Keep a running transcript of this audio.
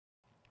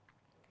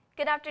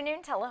Good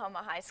afternoon,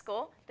 Tullahoma High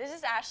School. This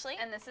is Ashley.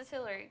 And this is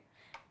Hillary.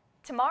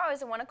 Tomorrow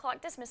is a 1 o'clock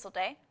dismissal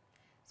day.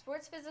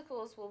 Sports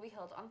physicals will be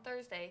held on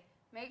Thursday.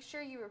 Make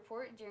sure you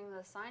report during the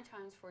assigned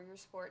times for your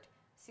sport.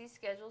 See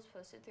schedules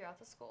posted throughout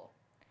the school.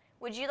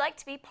 Would you like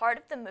to be part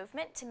of the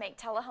movement to make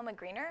Tullahoma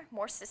greener,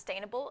 more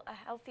sustainable, a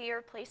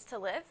healthier place to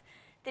live?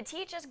 The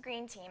THS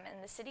Green Team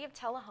and the City of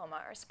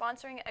Tullahoma are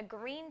sponsoring a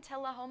Green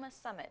Tullahoma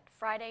Summit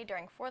Friday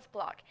during 4th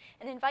block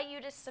and invite you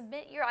to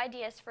submit your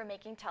ideas for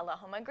making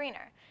Tullahoma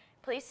greener.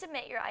 Please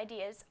submit your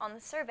ideas on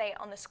the survey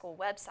on the school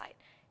website.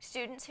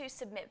 Students who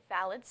submit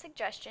valid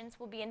suggestions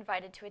will be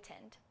invited to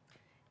attend.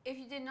 If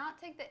you did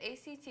not take the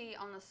ACT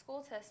on the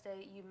school test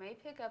day, you may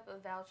pick up a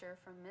voucher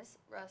from Ms.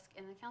 Rusk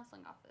in the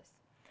counseling office.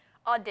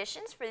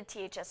 Auditions for the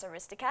THS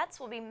Aristocats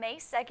will be May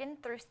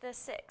 2nd through the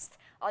 6th.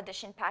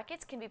 Audition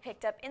packets can be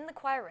picked up in the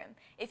choir room.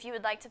 If you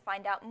would like to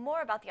find out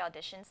more about the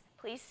auditions,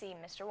 please see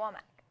Mr.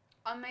 Womack.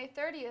 On May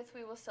 30th,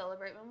 we will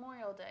celebrate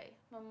Memorial Day.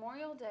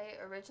 Memorial Day,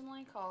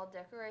 originally called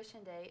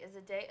Decoration Day, is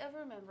a day of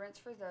remembrance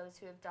for those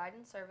who have died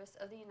in service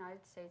of the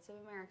United States of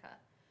America.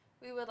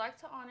 We would like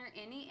to honor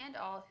any and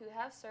all who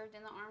have served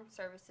in the armed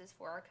services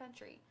for our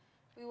country.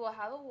 We will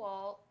have a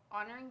wall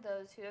honoring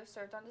those who have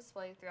served on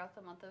display throughout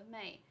the month of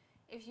May.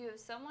 If you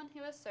have someone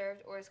who has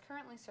served or is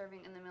currently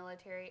serving in the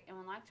military and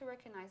would like to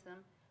recognize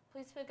them,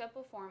 please pick up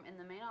a form in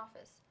the main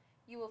office.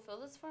 You will fill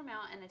this form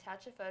out and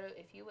attach a photo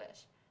if you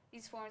wish.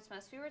 These forms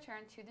must be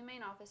returned to the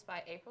main office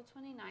by April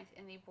 29th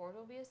and the board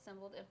will be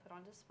assembled and put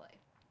on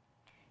display.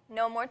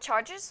 No more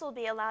charges will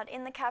be allowed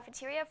in the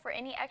cafeteria for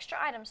any extra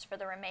items for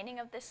the remaining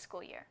of this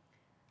school year.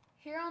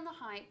 Here on the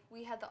Hype,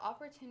 we had the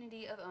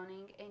opportunity of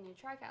owning a new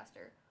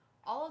Tricaster.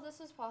 All of this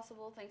was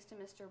possible thanks to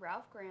Mr.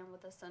 Ralph Graham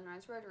with the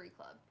Sunshine Rotary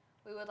Club.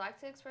 We would like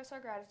to express our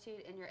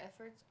gratitude and your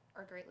efforts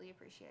are greatly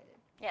appreciated.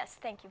 Yes,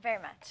 thank you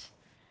very much.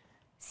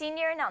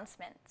 Senior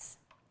announcements.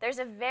 There's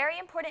a very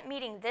important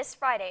meeting this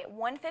Friday at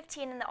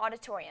 1:15 in the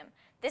auditorium.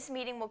 This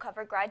meeting will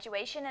cover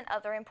graduation and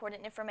other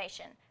important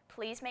information.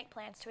 Please make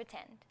plans to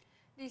attend.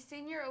 The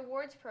Senior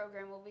Awards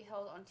Program will be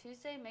held on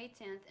Tuesday, May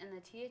 10th in the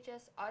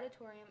THS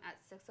Auditorium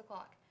at 6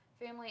 o'clock.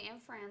 Family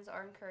and friends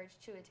are encouraged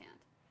to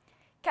attend.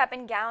 Cap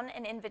and gown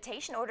and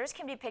invitation orders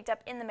can be picked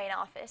up in the main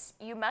office.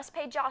 You must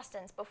pay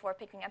Jostens before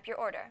picking up your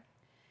order.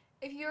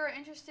 If you are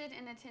interested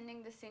in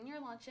attending the senior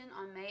luncheon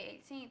on May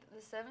 18th,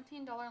 the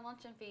 $17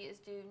 luncheon fee is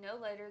due no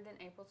later than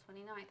April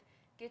 29th.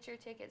 Get your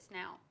tickets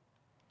now.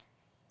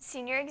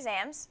 Senior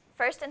exams.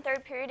 First and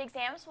third period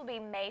exams will be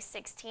May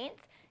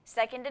 16th.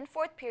 Second and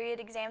fourth period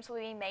exams will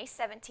be May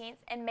 17th,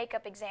 and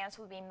makeup exams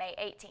will be May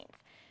 18th.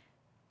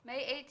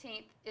 May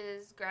 18th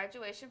is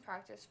graduation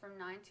practice from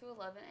 9 to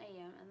 11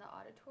 a.m. in the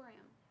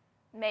auditorium.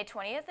 May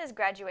 20th is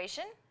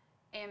graduation.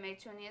 And May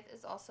 20th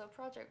is also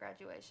project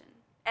graduation.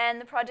 And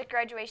the project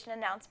graduation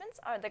announcements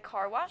are the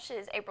car wash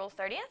is April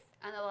 30th.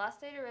 And the last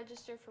day to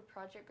register for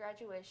project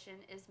graduation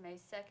is May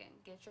 2nd.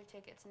 Get your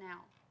tickets now.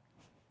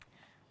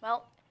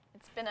 Well,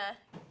 it's been a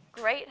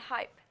great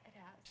hype. It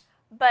has.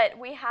 But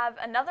we have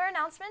another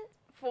announcement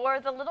for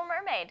The Little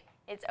Mermaid.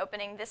 It's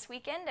opening this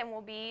weekend and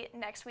will be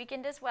next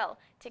weekend as well.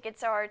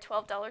 Tickets are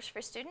 $12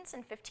 for students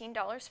and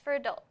 $15 for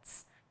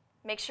adults.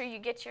 Make sure you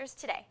get yours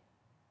today.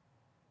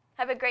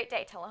 Have a great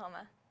day,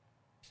 Tullahoma.